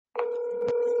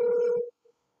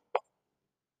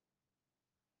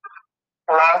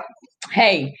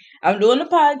Hey, I'm doing a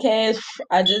podcast.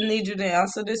 I just need you to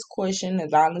answer this question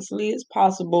as honestly as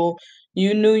possible.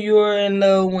 You knew you were in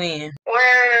love when?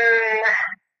 When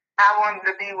I wanted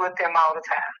to be with him all the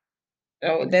time.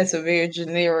 Oh, that's a very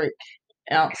generic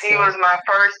He answer. was my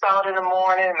first thought in the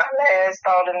morning, my last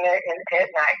thought at night.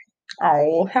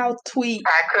 Oh, how sweet.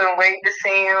 I couldn't wait to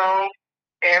see him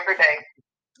every day.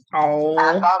 I Oh,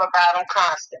 thought about him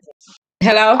constantly.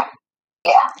 hello?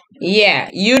 Yeah. Yeah,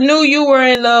 you knew you were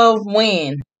in love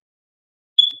when?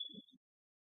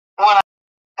 When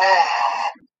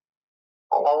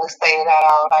we stayed out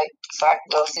all night so I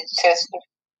could go see Chester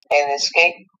and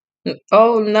escape.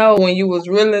 Oh no, when you was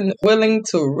willing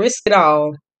to risk it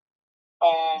all.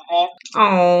 Mm-hmm.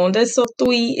 Oh, that's so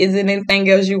sweet. Is there anything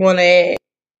else you want to add?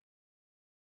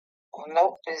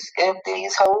 Nope, just empty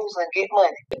these holes and get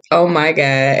money. Oh my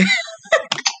God.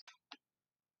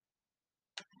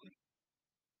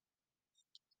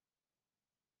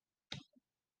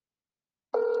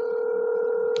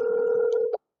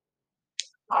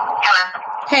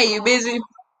 Hey, you busy?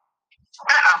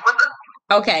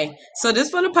 Okay, so this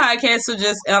for the podcast, so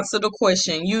just answer the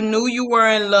question. You knew you were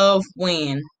in love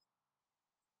when?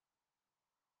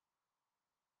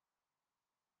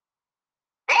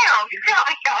 Damn, you got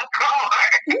me on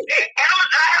guard. And I'm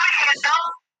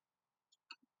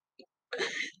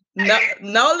driving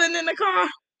and Nolan in the car?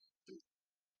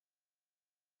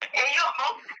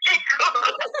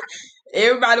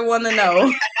 Everybody want to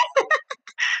know.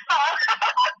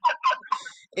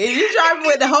 Is you driving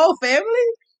with the whole family?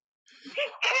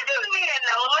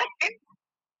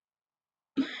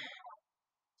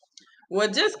 Well,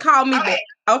 just call me back.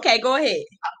 Okay, go ahead.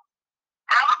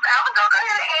 I was gonna go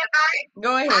ahead and answer it.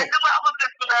 Go I ahead. knew I was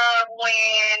in love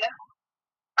when,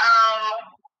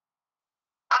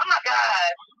 oh my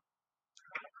God,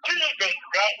 you need the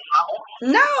exact moment.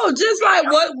 No, just like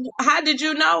what? How did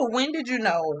you know? When did you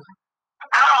know? Oh,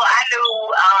 I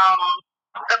knew,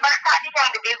 the first time he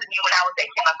came to visit me when I was at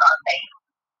Kennesaw State.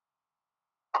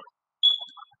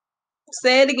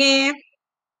 Say it again.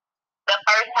 The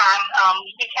first time,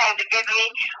 he came to visit me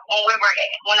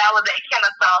when I was at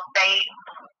Kennesaw State.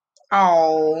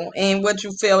 Oh, and what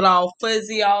you felt all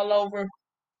fuzzy all over?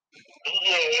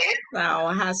 Yes.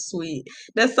 Oh, how sweet.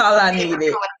 That's all I needed.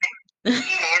 Yes.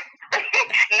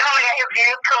 Knowing that his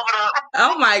ears covered up.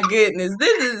 Oh my goodness.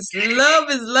 This is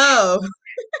love.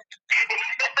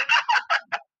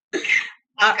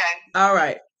 Okay. All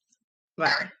right.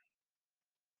 Bye.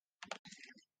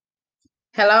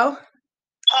 Hello?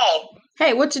 Hey.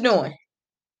 Hey, what you doing?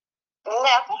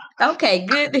 Nothing. Okay,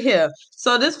 good to hear.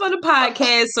 So this for the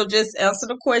podcast, so just answer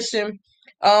the question.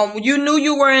 You knew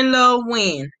you were in love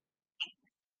when?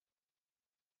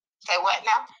 Say what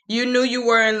now? You knew you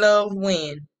were in love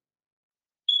when?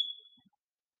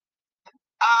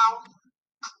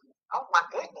 Oh my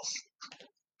goodness.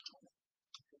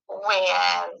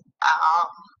 When, oh,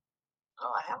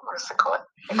 I have mercy, court.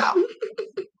 When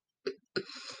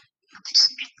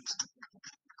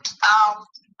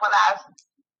I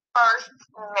first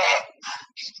met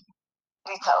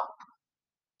Vito.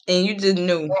 And you just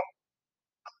knew.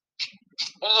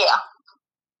 Yeah.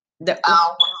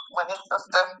 When his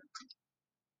sister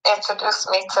introduced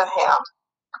me to him,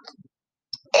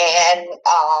 and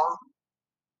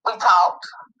we talked.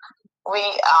 We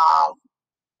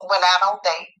went out on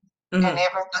date and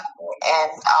everything,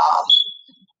 and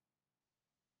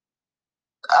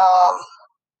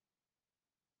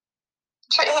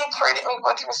he treated me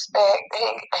with respect. He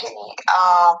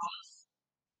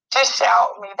just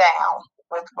showered me down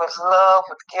with love,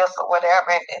 with gifts or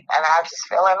whatever, and I just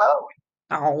fell in love.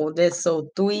 Oh, that's so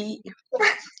sweet.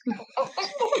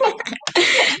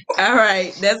 All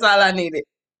right, that's all I needed.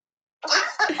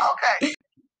 Okay.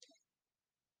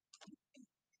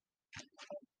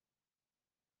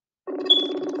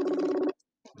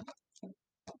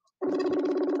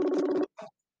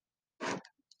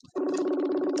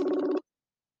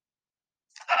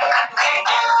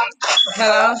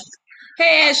 Hello?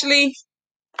 Hey, Ashley.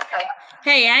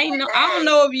 Hey, I don't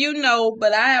know if you know,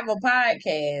 but I have a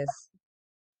podcast.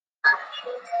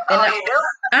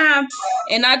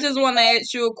 And I just want to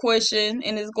ask you a question,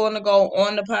 and it's going to go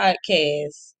on the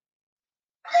podcast.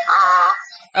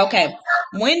 Okay.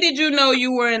 When did you know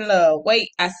you were in love? Wait,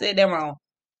 I said that wrong.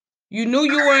 You knew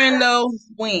you were in love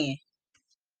when?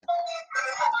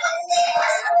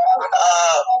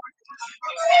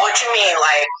 What you mean,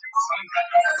 like?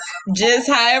 Just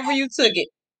however you took it.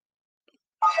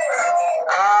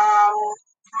 I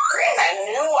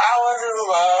knew I was in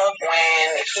love when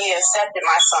he accepted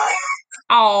my son.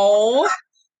 Oh,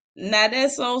 now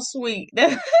that's so sweet.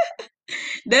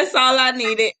 That's all I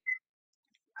needed.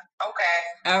 Okay.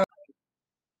 All right.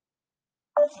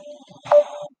 Hello?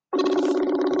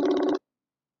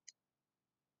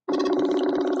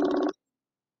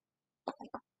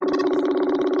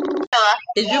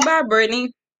 Is you by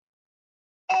Brittany?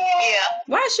 Yeah.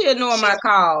 Why is she ignoring my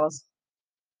calls?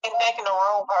 She's back in the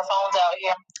room. Her phone's out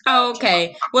here.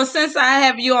 Okay. Well, since I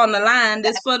have you on the line,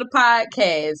 this for the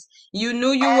podcast. You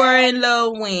knew you were in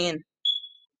love when?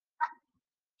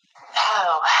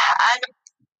 Oh, I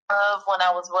love when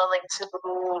I was willing to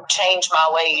change my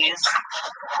ways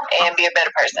and be a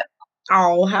better person.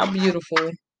 Oh, how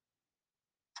beautiful.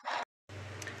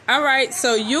 All right,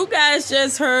 so you guys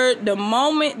just heard the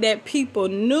moment that people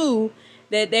knew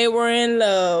that they were in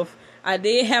love. I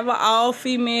did have an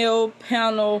all-female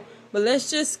panel, but let's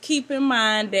just keep in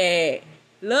mind that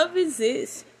love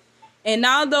exists. And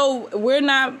although we're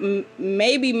not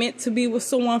maybe meant to be with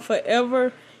someone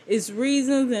forever, it's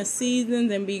reasons and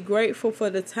seasons, and be grateful for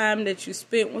the time that you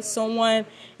spent with someone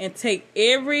and take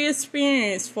every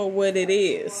experience for what it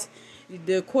is.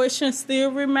 The question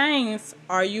still remains,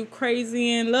 are you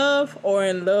crazy in love or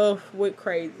in love with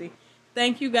crazy?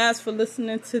 Thank you guys for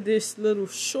listening to this little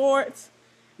short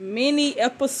mini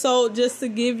episode just to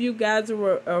give you guys a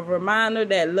reminder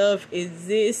that love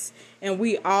exists and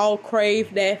we all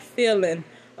crave that feeling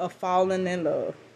of falling in love.